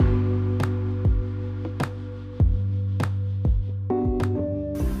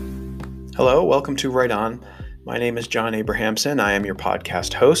Hello, welcome to Write On. My name is John Abrahamson. I am your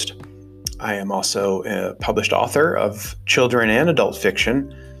podcast host. I am also a published author of children and adult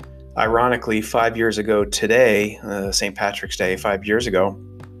fiction. Ironically, 5 years ago today, St. Patrick's Day, 5 years ago,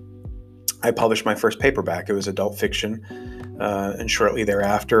 I published my first paperback. It was adult fiction. And shortly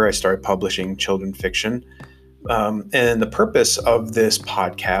thereafter, I started publishing children fiction. And the purpose of this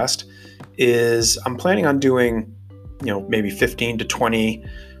podcast is I'm planning on doing, maybe 15 to 20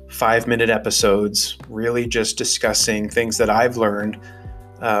 5-minute episodes, really just discussing things that I've learned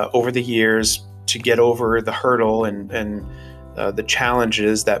over the years to get over the hurdle and the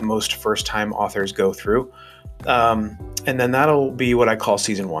challenges that most first-time authors go through. And then that'll be what I call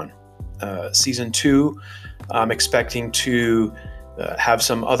season 1. Season 2, I'm expecting to have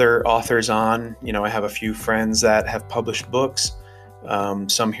some other authors on. I have a few friends that have published books,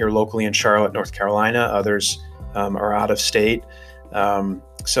 some here locally in Charlotte, North Carolina, others are out of state.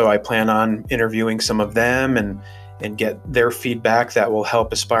 So I plan on interviewing some of them and get their feedback that will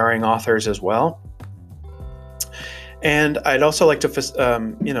help aspiring authors as well. And I'd also like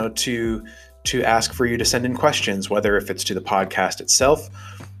to, to ask for you to send in questions, whether if it's to the podcast itself,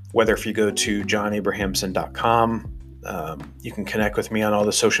 whether if you go to johnabrahamson.com, you can connect with me on all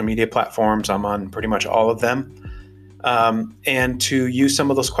the social media platforms. I'm on pretty much all of them. And to use some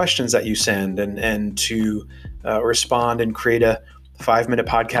of those questions that you send and to respond and create a 5-minute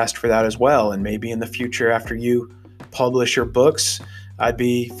podcast for that as well. And maybe in the future, after you publish your books, I'd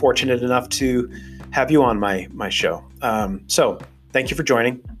be fortunate enough to have you on my show. So thank you for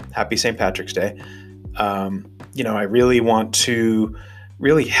joining. Happy St. Patrick's Day. I really want to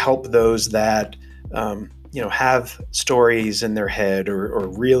really help those that, have stories in their head or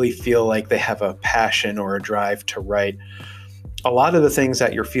really feel like they have a passion or a drive to write. A lot of the things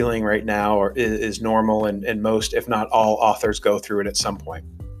that you're feeling right now is normal, and most, if not all, authors go through it at some point.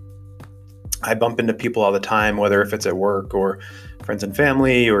 I bump into people all the time, whether if it's at work or friends and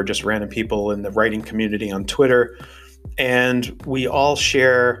family or just random people in the writing community on Twitter, and we all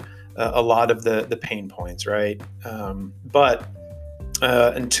share a lot of the pain points, right? But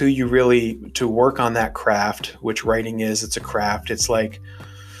until you really to work on that craft, which writing is, it's a craft. It's like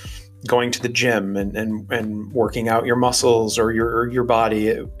going to the gym and working out your muscles or your body.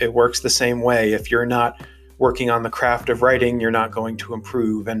 It works the same way. If you're not working on the craft of writing, you're not going to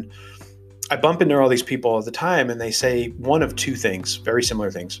improve. And I bump into all these people all the time, and they say one of two things, very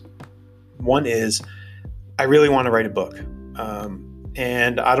similar things. One is, I really want to write a book.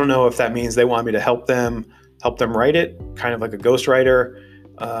 And I don't know if that means they want me to help them write it, kind of like a ghostwriter.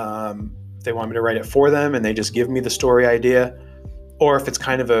 They want me to write it for them and they just give me the story idea. Or if it's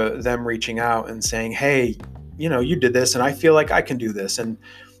kind of them reaching out and saying, hey, you did this and I feel like I can do this. And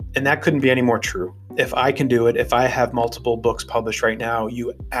that couldn't be any more true. If I can do it, if I have multiple books published right now,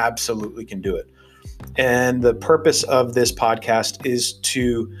 you absolutely can do it. And the purpose of this podcast is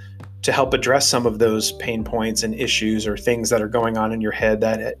to help address some of those pain points and issues or things that are going on in your head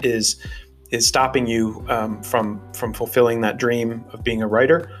that is stopping you from fulfilling that dream of being a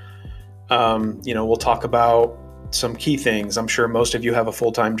writer. We'll talk about some key things. I'm sure most of you have a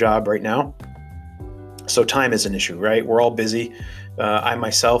full-time job right now, so time is an issue, right? We're all busy. I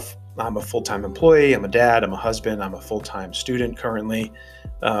myself, I'm a full-time employee. I'm a dad. I'm a husband. I'm a full-time student currently.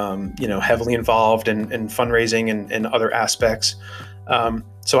 Heavily involved in fundraising and other aspects.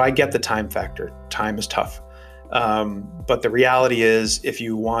 So I get the time factor. Time is tough. But the reality is, if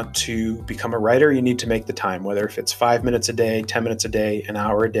you want to become a writer, you need to make the time, whether if it's 5 minutes a day, 10 minutes a day, an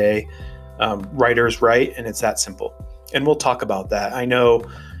hour a day. Writers write, and it's that simple. And we'll talk about that. I know,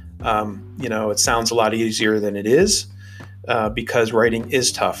 it sounds a lot easier than it is, because writing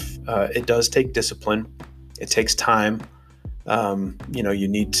is tough. It does take discipline. It takes time. You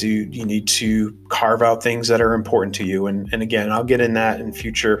need to carve out things that are important to you. And again, I'll get in that in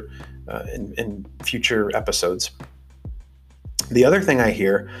future episodes. The other thing I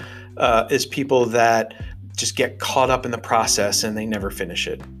hear is people that just get caught up in the process and they never finish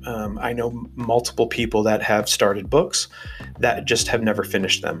it. I know multiple people that have started books that just have never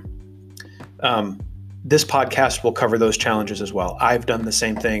finished them. This podcast will cover those challenges as well. I've done the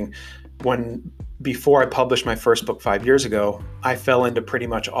same thing. Before I published my first book 5 years ago, I fell into pretty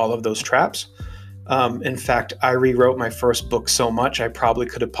much all of those traps. In fact, I rewrote my first book so much, I probably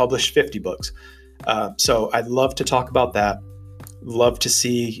could have published 50 books. So I'd love to talk about that. Love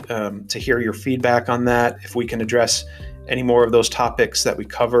to hear your feedback on that. If we can address any more of those topics that we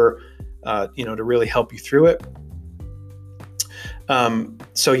cover, to really help you through it.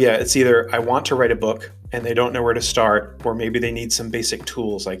 It's either I want to write a book and they don't know where to start, or maybe they need some basic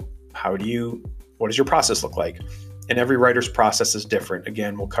tools like what does your process look like? And every writer's process is different.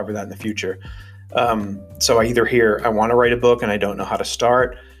 Again, we'll cover that in the future. So I either hear I want to write a book and I don't know how to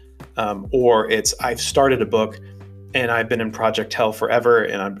start, or it's I've started a book and I've been in project hell forever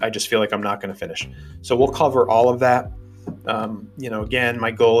and I just feel like I'm not going to finish. So we'll cover all of that. Again,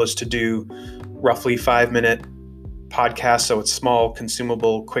 my goal is to do roughly 5-minute podcasts, so it's small,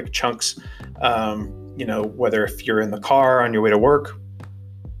 consumable, quick chunks. Whether if you're in the car on your way to work,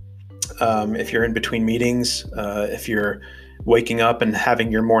 if you're in between meetings, if you're waking up and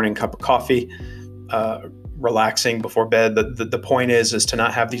having your morning cup of coffee, relaxing before bed. The point is to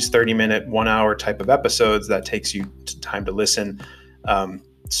not have these 30-minute, 1 hour type of episodes that takes you time to listen.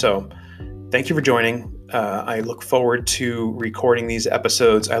 So thank you for joining. I look forward to recording these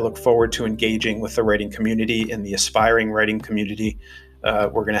episodes. I look forward to engaging with the writing community and the aspiring writing community.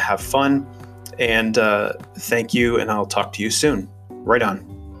 We're going to have fun, and thank you, and I'll talk to you soon. Right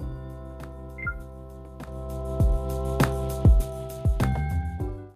on.